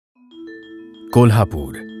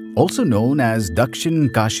Kolhapur, also known as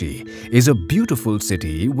Dakshin Kashi, is a beautiful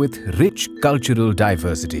city with rich cultural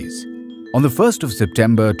diversities. On the 1st of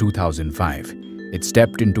September 2005, it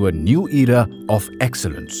stepped into a new era of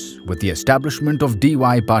excellence with the establishment of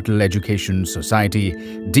D.Y. Patil Education Society,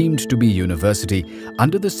 deemed to be university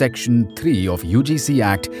under the Section 3 of UGC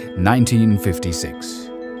Act 1956.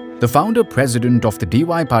 The founder-president of the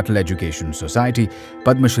D.Y. Patil Education Society,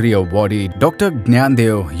 Padma Shri awardee Dr.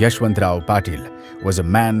 Gnandev Yashwantrao Patil, was a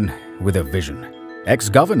man with a vision.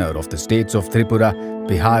 Ex-governor of the states of Tripura,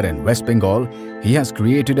 Bihar and West Bengal, he has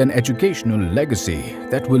created an educational legacy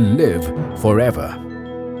that will live forever.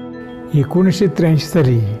 1983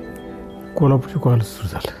 साली कोल्हापूरचे college सुरू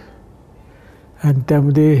झालं आणि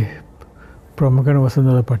त्यामध्ये प्रामुख्याने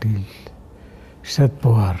वसंतदादा पाटील, शरद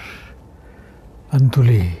पवार,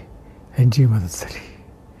 अंतुले यांची मदत झाली.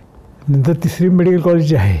 नंतर तिसरी मेडिकल कॉलेज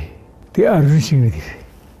जे आहे ते अर्जुन सिंगने दिले.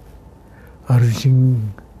 अर्जुन सिंग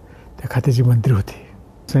त्या खात्याचे मंत्री होते.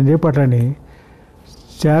 संजय पाटलाने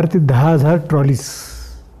 4 ते 10,000 ट्रॉलीज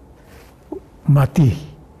माती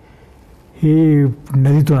हे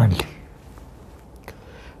नदीतून आणली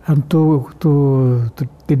आणि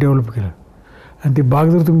ते डेव्हलप केलं. आणि ते बाग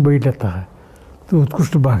जर तुम्ही बघितलात ना तो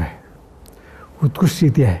उत्कृष्ट बाग आहे, उत्कृष्ट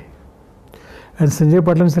शेती आहे. आणि संजय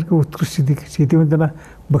पाटलांसारखं उत्कृष्ट शेतीमध्ये त्यांना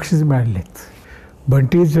बक्षीस मिळालेले आहेत.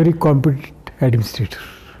 Bunty is very competent administrator.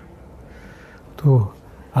 तो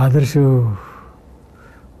आदर्श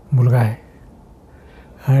मुलगा आहे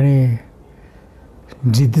आणि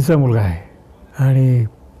जिद्दीचा मुलगा आहे आणि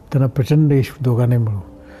त्यांना प्रचंड यश दोघांनाही मिळू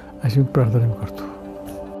अशी मी प्रार्थना करतो.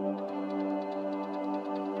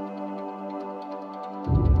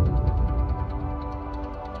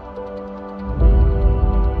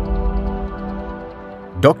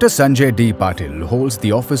 Dr. Sanjay D. Patil holds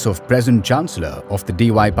the office of Present Chancellor of the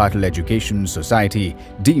D.Y. Patil Education Society,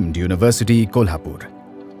 deemed University Kolhapur.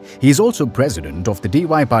 He is also President of the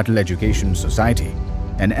D.Y. Patil Education Society,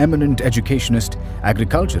 an eminent educationist,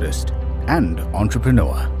 agriculturist and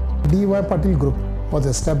entrepreneur. D.Y. Patil Group was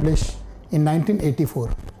established in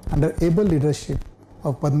 1984 under able leadership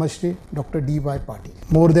of Padma Shri Dr. D.Y.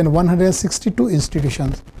 Patil. More than 162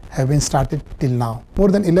 institutions have been started till now. More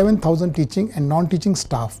than 11,000 teaching and non-teaching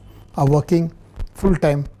staff are working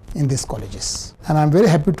full-time in these colleges. And I'm very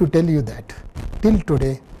happy to tell you that till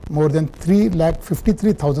today, more than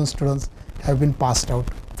 3,53,000 students have been passed out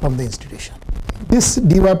from the institution. This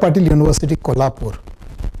D.Y. Patil University Kolhapur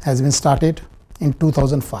has been started in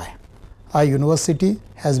 2005. Our university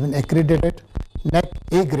has been accredited NET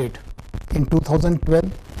A grade in 2012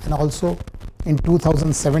 and also in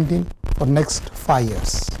 2017 for next 5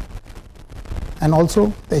 years. And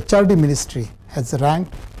also the HRD ministry has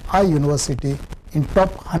ranked our university in top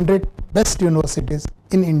 100 best universities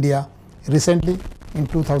in India recently in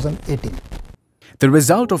 2018. The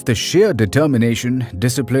result of the sheer determination,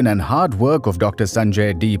 discipline and hard work of Dr.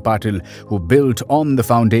 Sanjay D. Patil, who built on the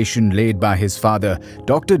foundation laid by his father,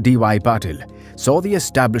 Dr. D.Y. Patil, saw the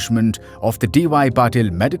establishment of the D.Y.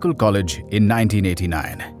 Patil Medical College in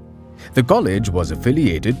 1989. The college was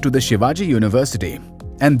affiliated to the Shivaji University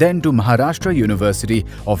and then to Maharashtra University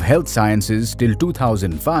of Health Sciences till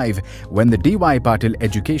 2005, when the D.Y. Patil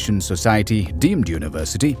Education Society, deemed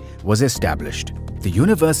university, was established. The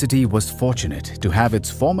university was fortunate to have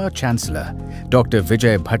its former chancellor, Dr.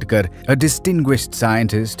 Vijay Bhatkar, a distinguished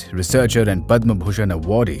scientist, researcher and Padma Bhushan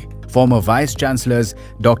awardee, former vice chancellors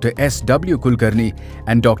Dr. S.W. Kulkarni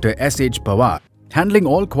and Dr. S.H. Pawar. Handling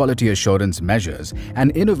all quality assurance measures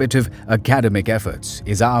and innovative academic efforts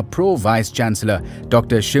is our Pro-Vice Chancellor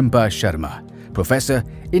Dr. Shimpa Sharma, Professor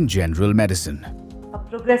in General Medicine. A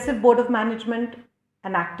progressive board of management,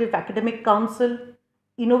 an active academic council,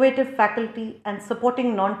 innovative faculty and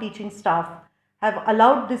supporting non-teaching staff have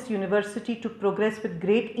allowed this university to progress with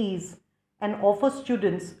great ease and offer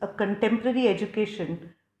students a contemporary education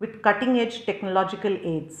with cutting-edge technological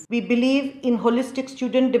aids. We believe in holistic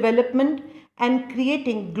student development and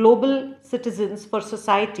creating global citizens for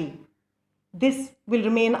society. This will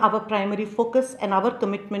remain our primary focus and our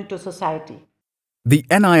commitment to society. The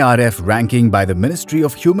NIRF ranking by the Ministry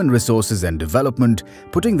of Human Resources and Development,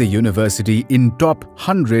 putting the university in top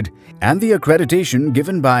 100, and the accreditation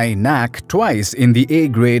given by NAC twice in the A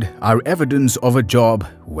grade are evidence of a job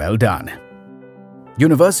well done.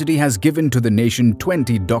 University has given to the nation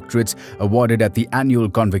 20 doctorates awarded at the annual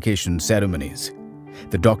convocation ceremonies.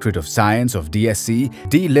 The Doctorate of Science of DSc,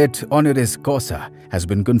 D. Lit. Honoris Causa, has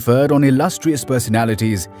been conferred on illustrious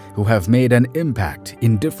personalities who have made an impact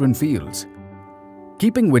in different fields.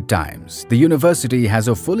 Keeping with times, the university has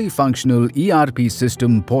a fully functional ERP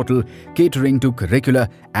system portal catering to curricular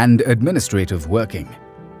and administrative working.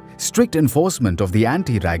 Strict enforcement of the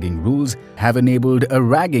anti-ragging rules have enabled a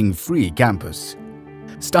ragging-free campus.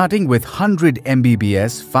 Starting with 100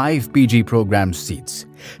 MBBS 5 PG program seats,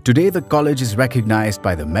 today the college is recognized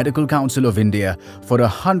by the Medical Council of India for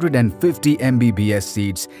 150 MBBS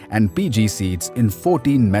seats and PG seats in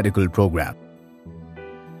 14 medical programs.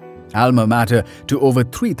 Alma mater to over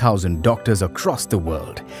 3,000 doctors across the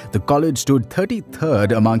world, the college stood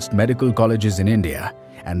 33rd amongst medical colleges in India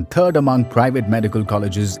and 3rd among private medical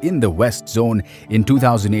colleges in the West Zone in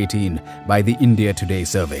 2018 by the India Today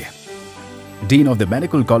survey. Dean of the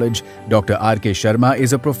Medical College, Dr. R.K. Sharma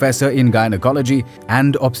is a professor in gynecology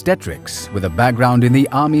and obstetrics with a background in the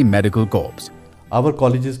Army Medical Corps. Our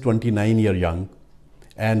college is 29 years young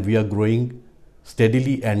and we are growing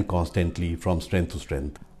steadily and constantly from strength to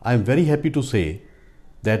strength. I am very happy to say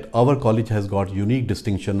that our college has got unique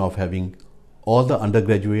distinction of having all the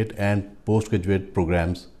undergraduate and postgraduate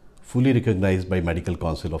programs fully recognized by Medical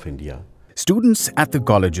Council of India. Students at the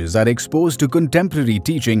colleges are exposed to contemporary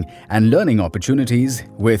teaching and learning opportunities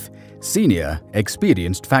with senior,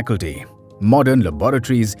 experienced faculty, modern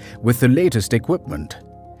laboratories with the latest equipment.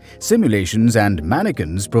 Simulations and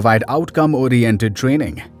mannequins provide outcome-oriented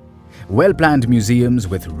training. Well-planned museums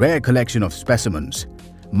with rare collection of specimens.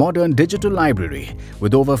 Modern digital library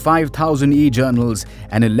with over 5,000 e-journals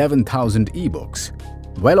and 11,000 e-books.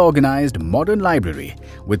 Well-organized modern library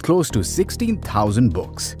with close to 16,000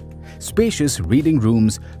 books. Spacious reading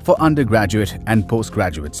rooms for undergraduate and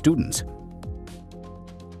postgraduate students.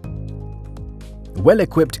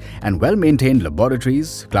 Well-equipped and well-maintained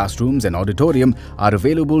laboratories, classrooms and auditorium are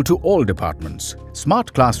available to all departments.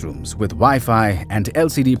 Smart classrooms with Wi-Fi and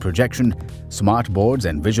LCD projection, smart boards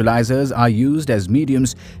and visualizers are used as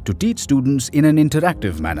mediums to teach students in an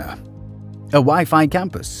interactive manner. A Wi-Fi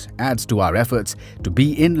campus adds to our efforts to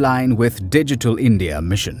be in line with Digital India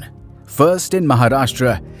mission. First in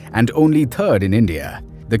Maharashtra and only third in India,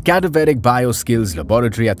 the Cadaveric Bioskills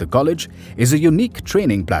Laboratory at the college is a unique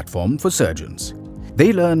training platform for surgeons.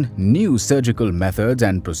 They learn new surgical methods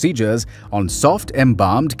and procedures on soft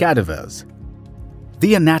embalmed cadavers.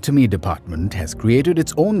 The anatomy department has created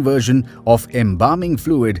its own version of embalming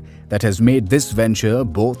fluid that has made this venture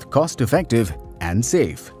both cost-effective and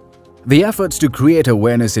safe. The efforts to create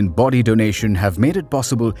awareness in body donation have made it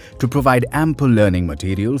possible to provide ample learning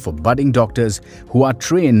material for budding doctors who are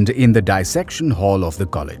trained in the dissection hall of the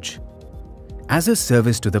college. As a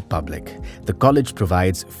service to the public, the college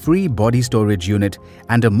provides free body storage unit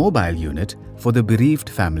and a mobile unit for the bereaved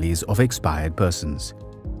families of expired persons.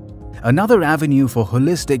 Another avenue for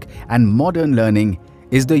holistic and modern learning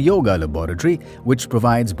is the Yoga Laboratory, which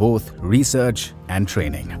provides both research and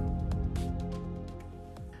training.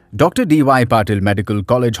 Dr. D.Y. Patil Medical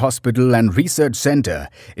College Hospital and Research Center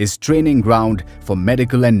is training ground for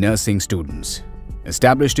medical and nursing students.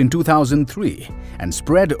 Established in 2003 and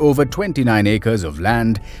spread over 29 acres of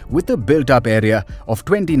land with a built-up area of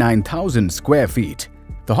 29,000 square feet,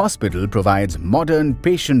 the hospital provides modern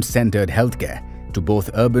patient-centered healthcare to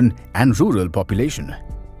both urban and rural population.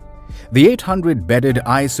 The 800-bedded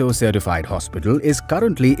ISO-certified hospital is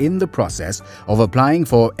currently in the process of applying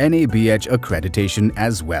for NABH accreditation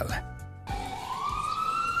as well.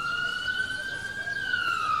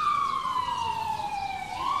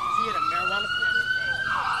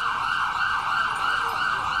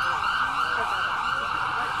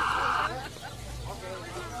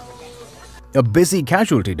 A busy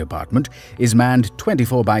casualty department is manned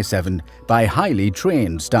 24/7 by highly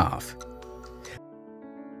trained staff.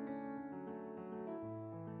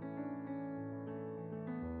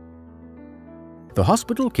 The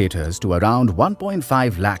hospital caters to around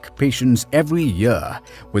 1.5 lakh patients every year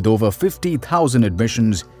with over 50,000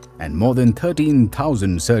 admissions and more than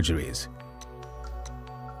 13,000 surgeries.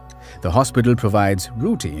 The hospital provides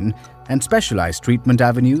routine and specialized treatment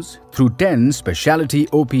avenues through 10 specialty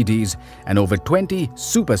OPDs and over 20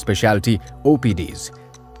 super specialty OPDs,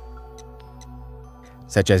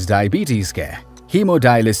 such as diabetes care,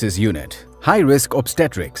 hemodialysis unit, high-risk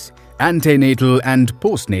obstetrics, antenatal and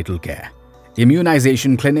postnatal care,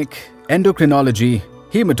 immunization clinic, endocrinology,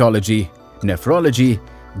 hematology, nephrology,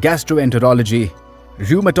 gastroenterology,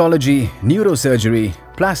 rheumatology, neurosurgery,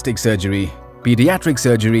 plastic surgery, pediatric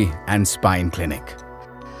surgery and spine clinic.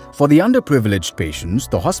 For the underprivileged patients,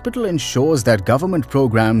 the hospital ensures that government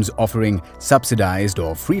programs offering subsidized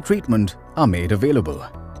or free treatment are made available.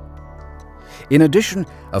 In addition,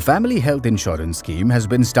 a family health insurance scheme has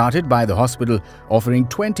been started by the hospital offering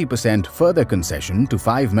 20% further concession to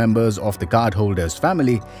 5 members of the cardholder's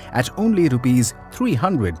family at only Rs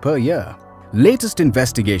 300 per year. Latest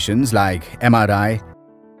investigations like MRI,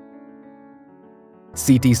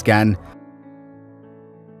 CT scan,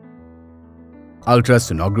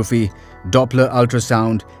 ultrasonography, Doppler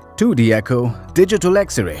ultrasound, 2D echo, digital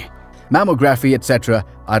X-ray, mammography, etc.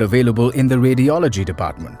 are available in the radiology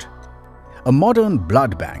department. A modern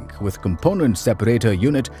blood bank with component separator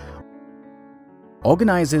unit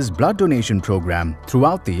organizes blood donation program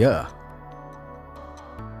throughout the year.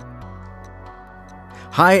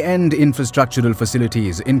 High-end infrastructural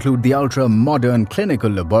facilities include the ultra-modern clinical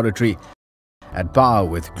laboratory at par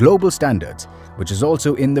with global standards, which is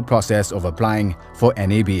also in the process of applying for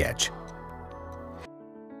NABH.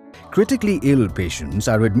 Critically ill patients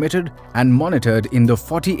are admitted and monitored in the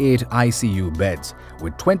 48 ICU beds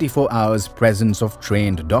with 24 hours presence of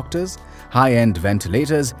trained doctors, high-end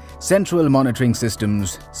ventilators, central monitoring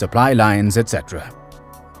systems, supply lines, etc.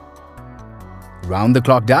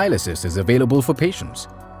 Round-the-clock dialysis is available for patients.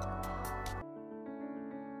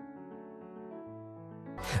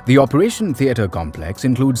 The operation theatre complex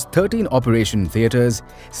includes 13 operation theatres,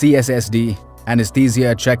 CSSD,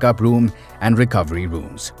 anesthesia check-up room and recovery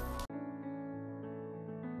rooms.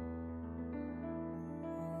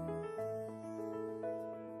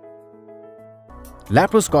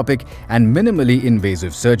 Laparoscopic and minimally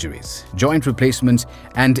invasive surgeries, joint replacements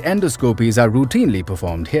and endoscopies are routinely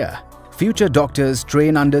performed here. Future doctors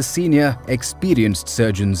train under senior, experienced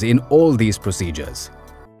surgeons in all these procedures.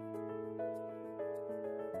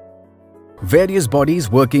 Various bodies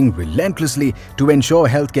working relentlessly to ensure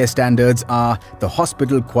healthcare standards are the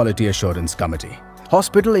Hospital Quality Assurance Committee,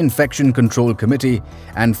 Hospital Infection Control Committee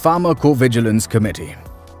and Pharmacovigilance Committee.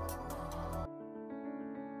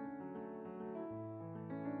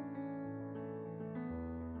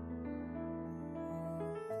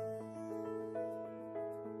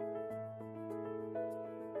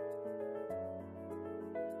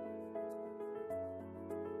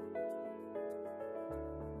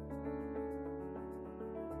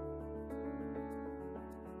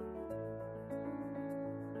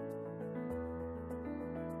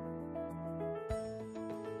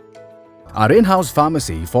 Our in-house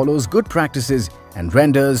pharmacy follows good practices and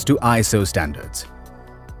renders to ISO standards.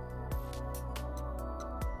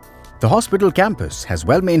 The hospital campus has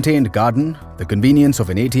well-maintained garden, the convenience of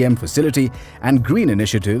an ATM facility and green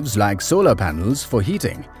initiatives like solar panels for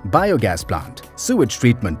heating, biogas plant, sewage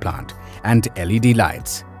treatment plant and LED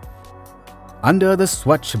lights. Under the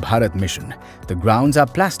Swachh Bharat mission, the grounds are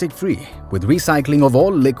plastic-free with recycling of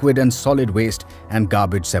all liquid and solid waste and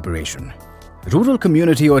garbage separation. Rural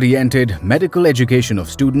community-oriented medical education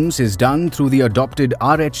of students is done through the adopted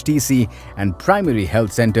RHTC and primary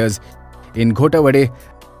health centers in Ghotawade,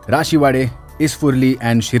 Rashiwade, Isfurli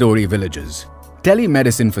and Shirori villages.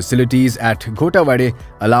 Telemedicine facilities at Ghotawade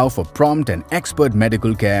allow for prompt and expert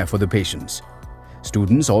medical care for the patients.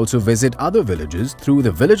 Students also visit other villages through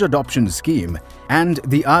the Village Adoption Scheme and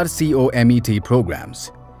the RCOMET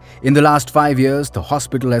programs. In the last 5 years, the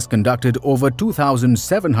hospital has conducted over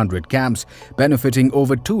 2,700 camps benefiting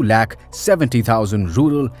over 2,70,000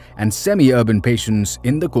 rural and semi-urban patients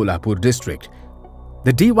in the Kolhapur district.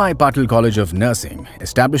 The D.Y. Patil College of Nursing,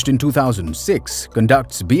 established in 2006,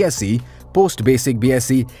 conducts BSc, Post-Basic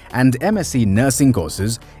BSc and MSc nursing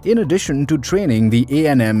courses in addition to training the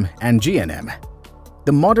ANM and GNM.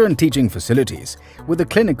 The modern teaching facilities, with a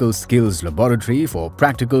clinical skills laboratory for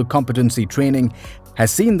practical competency training, has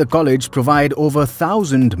seen the college provide over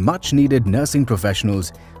 1,000 much-needed nursing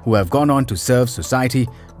professionals who have gone on to serve society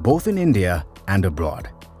both in India and abroad.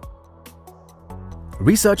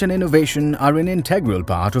 Research and innovation are an integral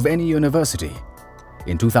part of any university.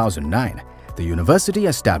 In 2009, the university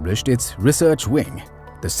established its research wing,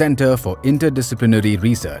 the Center for Interdisciplinary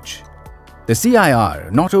Research. The CIR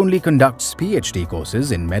not only conducts PhD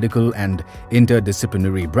courses in medical and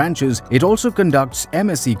interdisciplinary branches, it also conducts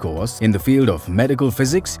MSc course in the field of medical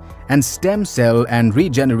physics and stem cell and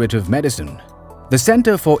regenerative medicine. The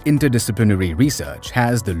Center for Interdisciplinary Research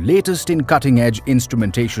has the latest in cutting-edge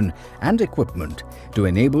instrumentation and equipment to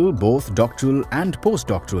enable both doctoral and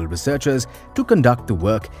postdoctoral researchers to conduct the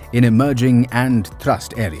work in emerging and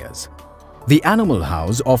thrust areas. The Animal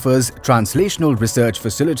House offers translational research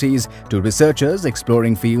facilities to researchers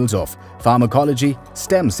exploring fields of pharmacology,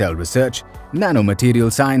 stem cell research,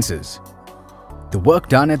 nanomaterial sciences. The work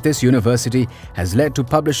done at this university has led to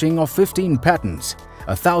publishing of 15 patents,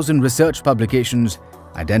 1,000 research publications,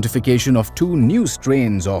 identification of 2 new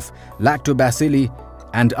strains of lactobacilli,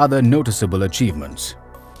 and other noticeable achievements.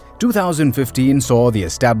 2015 saw the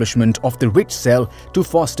establishment of the Rich Cell to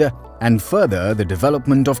foster and further the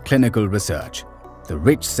development of clinical research. The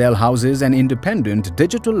Rich Cell houses an independent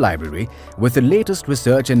digital library with the latest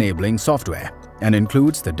research-enabling software and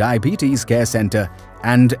includes the Diabetes Care Center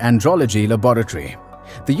and Andrology Laboratory.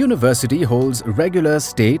 The university holds regular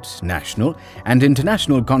state, national and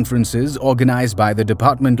international conferences organized by the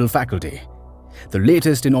departmental faculty. The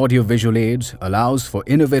latest in audiovisual aids allows for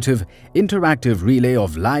innovative, interactive relay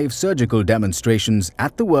of live surgical demonstrations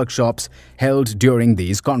at the workshops held during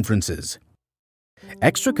these conferences.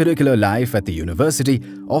 Extracurricular life at the university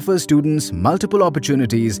offers students multiple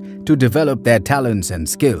opportunities to develop their talents and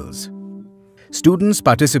skills. Students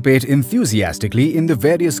participate enthusiastically in the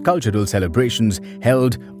various cultural celebrations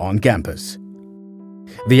held on campus.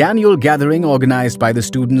 The annual gathering organized by the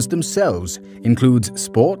students themselves includes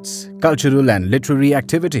sports, cultural and literary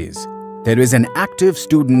activities. There is an active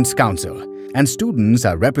students' council, and students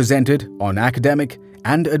are represented on academic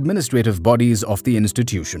and administrative bodies of the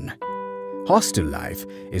institution. Hostel life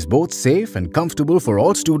is both safe and comfortable for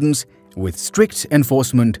all students with strict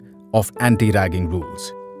enforcement of anti-ragging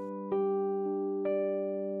rules.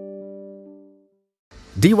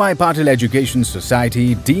 D.Y. Patil Education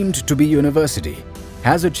Society, deemed to be university,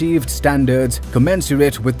 has achieved standards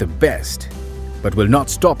commensurate with the best, but will not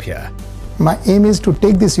stop here. My aim is to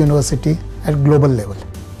take this university at global level.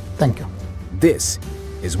 Thank you. This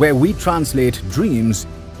is where we translate dreams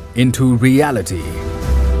into reality.